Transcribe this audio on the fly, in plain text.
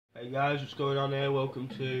Hey guys, what's going on here? Welcome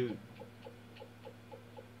to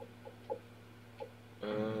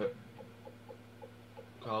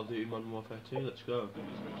Call of Duty Modern Warfare 2. Let's go. Show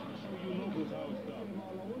you locals how it's done.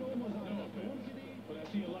 No offense, but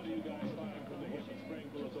I see a lot of you guys firing from the hip and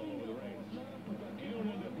spraying bullets all over the range. You don't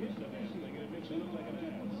end up hitting the damn thing and it makes you look like an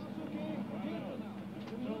ass. Right on.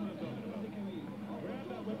 Know what I'm talking about. Grab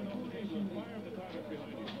that weapon off the table and fire at the target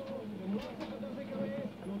behind you.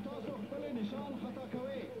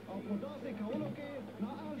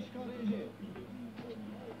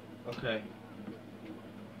 Okay.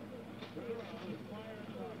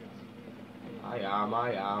 I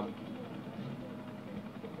am.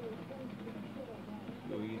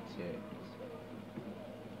 You eat it.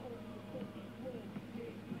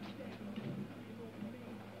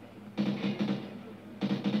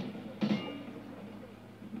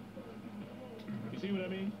 You see what I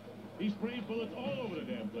mean? He sprayed bullets all over the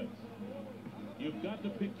damn place. You've got to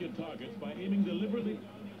pick your targets by aiming deliberately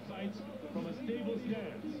down your sights from a stable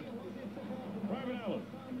stance. Private Allen,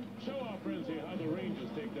 show our friends here how the Rangers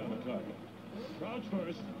take down a target. Crouch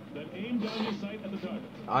first, then aim down your sight at the target.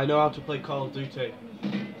 I know how to play Call of Duty.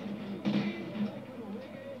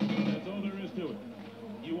 That's all there is to it.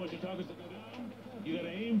 You want your targets to go down? You gotta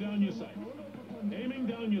aim down your sight. Aiming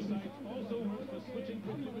down your sights also works for switching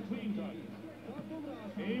quickly between targets.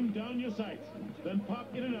 Aim down your sights, then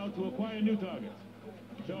pop in and out to acquire new targets.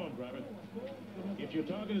 Show him, Private. If your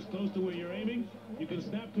target is close to where you're aiming, you can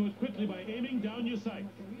snap to it quickly by aiming down your sight.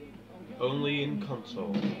 Only in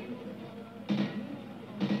console.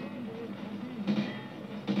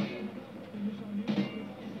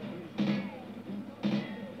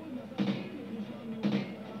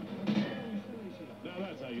 Now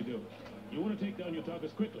that's how you do it. You want to take down your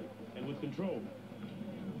targets quickly and with control.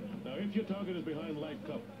 Now, if your target is behind light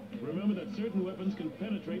cover, remember that certain weapons can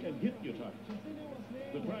penetrate and hit your target.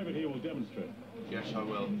 The private here will demonstrate. Yes, I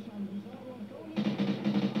will.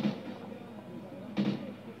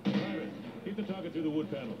 Private, hit the target through the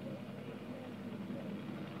wood panel.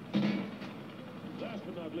 Last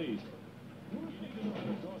but not least, you need to know how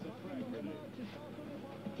to toss a frag grenade.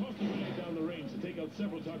 Toss the grenade down the range to take out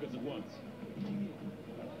several targets at once.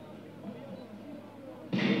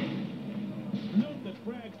 Note that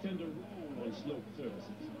frags tend to roll on sloped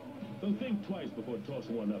surfaces. So think twice before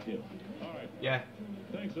tossing one uphill. All right. Yeah.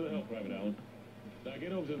 Thanks for the help, Private Allen. Now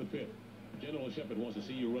get over to the pit. General Shepard wants to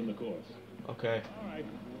see you run the course. Okay. All right.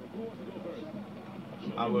 Who wants to go first?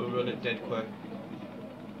 I will run it dead quick.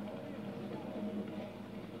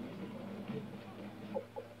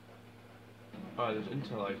 Alright, there's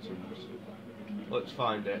intel items. Let's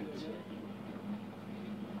find it.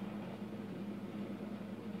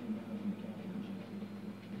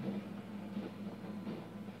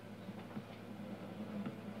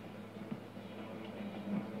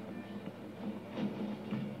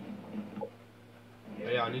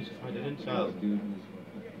 Yeah, I need to find an intel.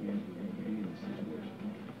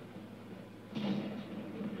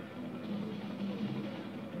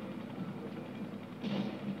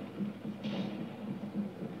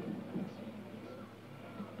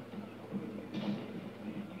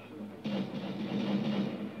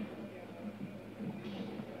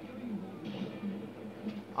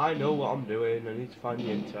 I know what I'm doing. I need to find the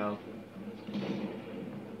intel.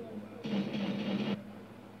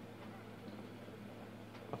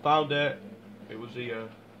 I found it. It was here.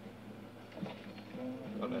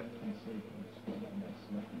 Got it.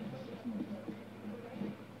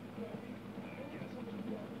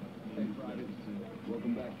 Hey, Private.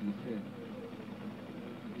 Welcome back to the pit.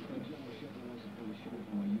 General Shepard wants to pull a shooter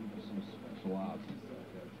from my unit for some special ops.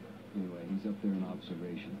 Anyway, he's up there in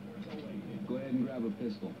observation. Go ahead and grab a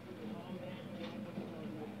pistol.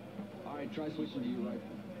 All right, try switching to your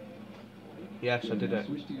rifle. Yes, I did it.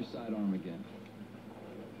 Switch to your sidearm again.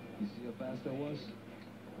 You see how fast that was?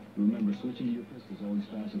 Remember, switching to your pistol is always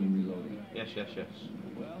faster than reloading. Yes.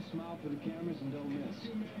 Well, smile for the cameras and don't miss.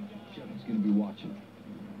 Shepard's gonna be watching.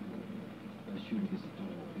 Best shooter gets the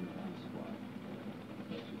door in the bomb squad.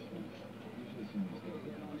 Usually some of these guys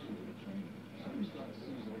get actually with training. Some start to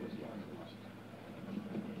use those targets.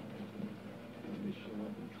 They show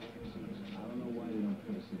up in tracksuits. I don't know why they don't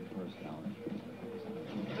put us in the first down.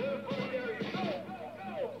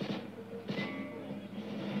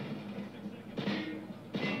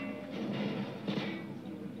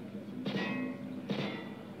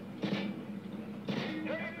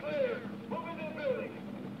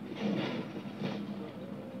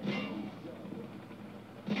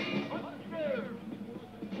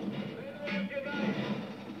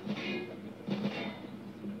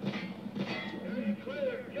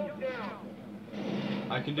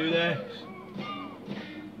 I can do this.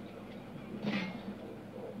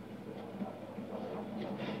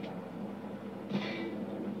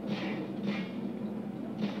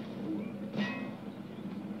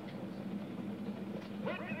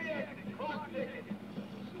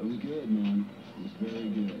 good, man. It was very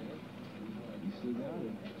good. You still got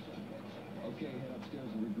it. Okay, head upstairs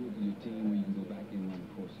and regroup with your team where you can go back in and run the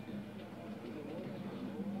course again.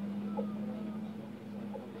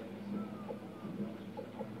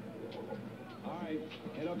 All right,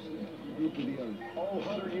 head upstairs, regroup with the others. All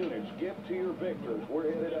 100 units, get to your victors.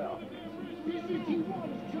 We're headed out.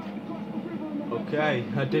 Okay,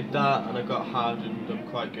 I did that and I got hardened. I'm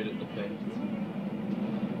quite good at the pit.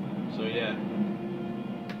 So yeah.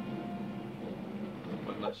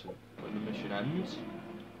 When the mission ends.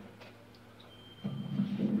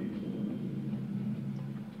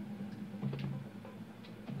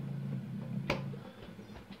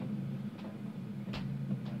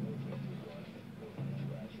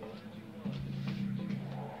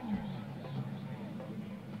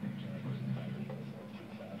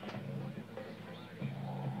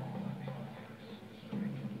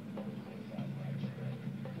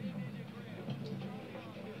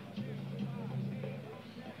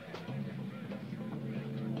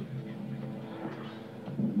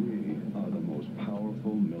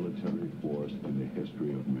 Military force in the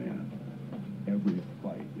history of man. Every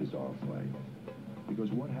fight is our fight.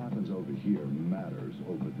 Because what happens over here matters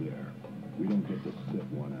over there. We don't get to sit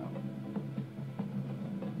one out.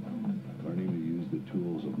 Learning to use the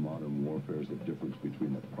tools of modern warfare is the difference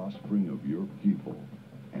between the prospering of your people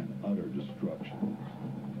and utter destruction.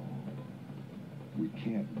 We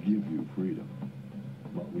can't give you freedom,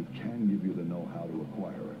 but we can give you the know-how to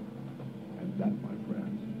acquire it. And that, my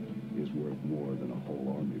friends, is worth more than a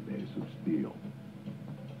whole army base of steel.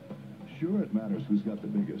 Sure, it matters who's got the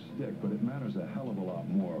biggest stick, but it matters a hell of a lot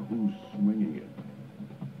more who's swinging it.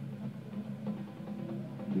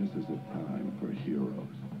 This is a time for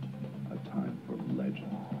heroes, a time for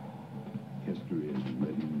legends. History is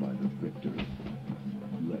written by the victors.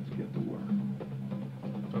 Let's get to work.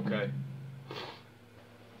 Okay.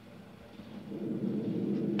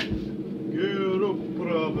 Get up,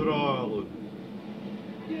 Private Island.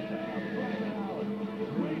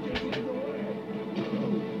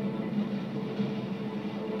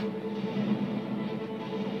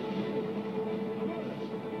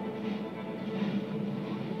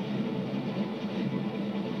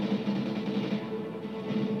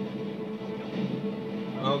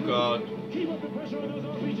 Oh God. Keep up the pressure on those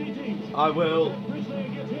RPG teams. I will. Bridge layer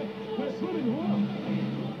gets hit. We're swimming well.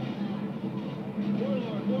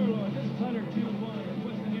 Warlord, this is Hunter 2-1.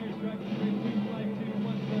 Requesting air strike to bridge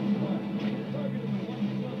 252-171. Target is a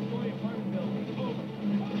 112-story apartment building. Over.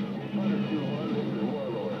 Hunter 2-1, this is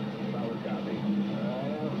Warlord. Solid copy.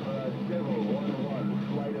 I have Devil 1-1,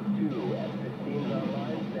 flight of 2, F-15s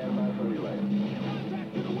online, stand by for relay.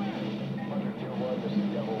 Contact to the west. Hunter 2-1, this is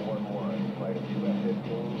Devil 1-1, flight of 2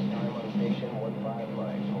 F-15s, time on station 15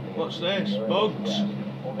 miles. What's this? Bugs?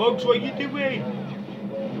 Bugs, what you doing?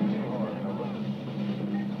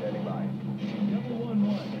 Standing by. Devil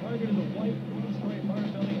 1-1. Target is a white three-story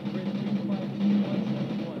apartment building at bridge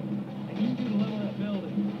 252-171. I need you to level that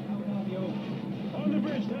building. How copy over? On the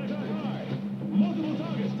bridge, tag high. Multiple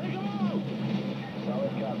targets, take them out!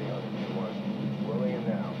 Solid copy, Hunter 2-1. Rolling in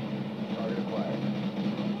now. Target acquired.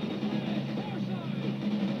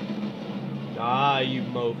 Ah, you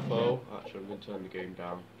mofo. Actually, I'm going to turn the game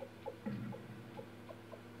down.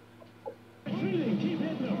 Shooting, keep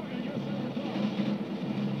hitting them.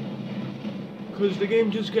 Because the game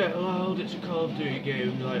does get loud, it's a Call of Duty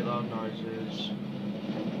game, you like loud noises.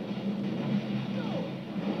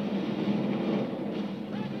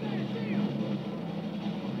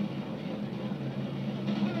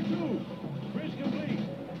 Hunter 2, bridge complete.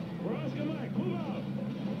 We're Oscar Mike, move out.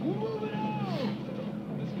 We're moving out.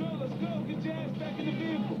 Let's go, get your ass back in the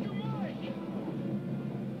vehicle.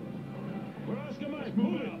 We're Oscar Mike,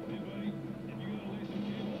 move out.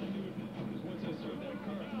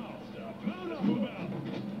 Move out.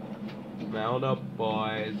 Mount up,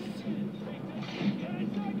 boys.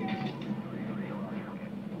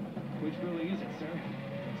 Which building is it, sir?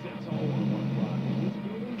 That's all on 1 block. This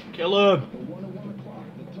building? Kill him! The one at 1 o'clock.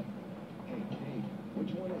 Hey,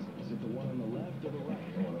 which one is it? Is it the one on the left or the right?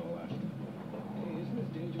 The one on the left. Hey, isn't this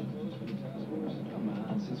danger close for the task force? Come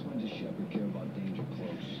on, since when does Shepard care about danger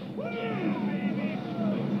close?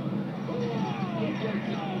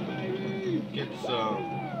 Get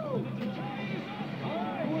some.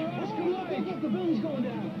 Let's go look. The building's going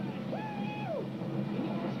down.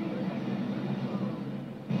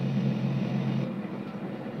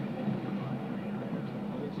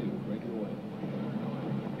 Number 2, break it away.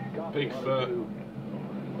 Bigfoot.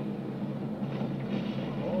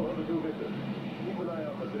 All Hunter 2 victors. Keep an eye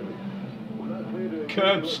out for Billy. We're not clear to engage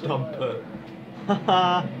Curb with stomper.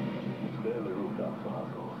 Haha. Stay on the rooftop,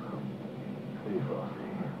 Sahasko. Stay frosty.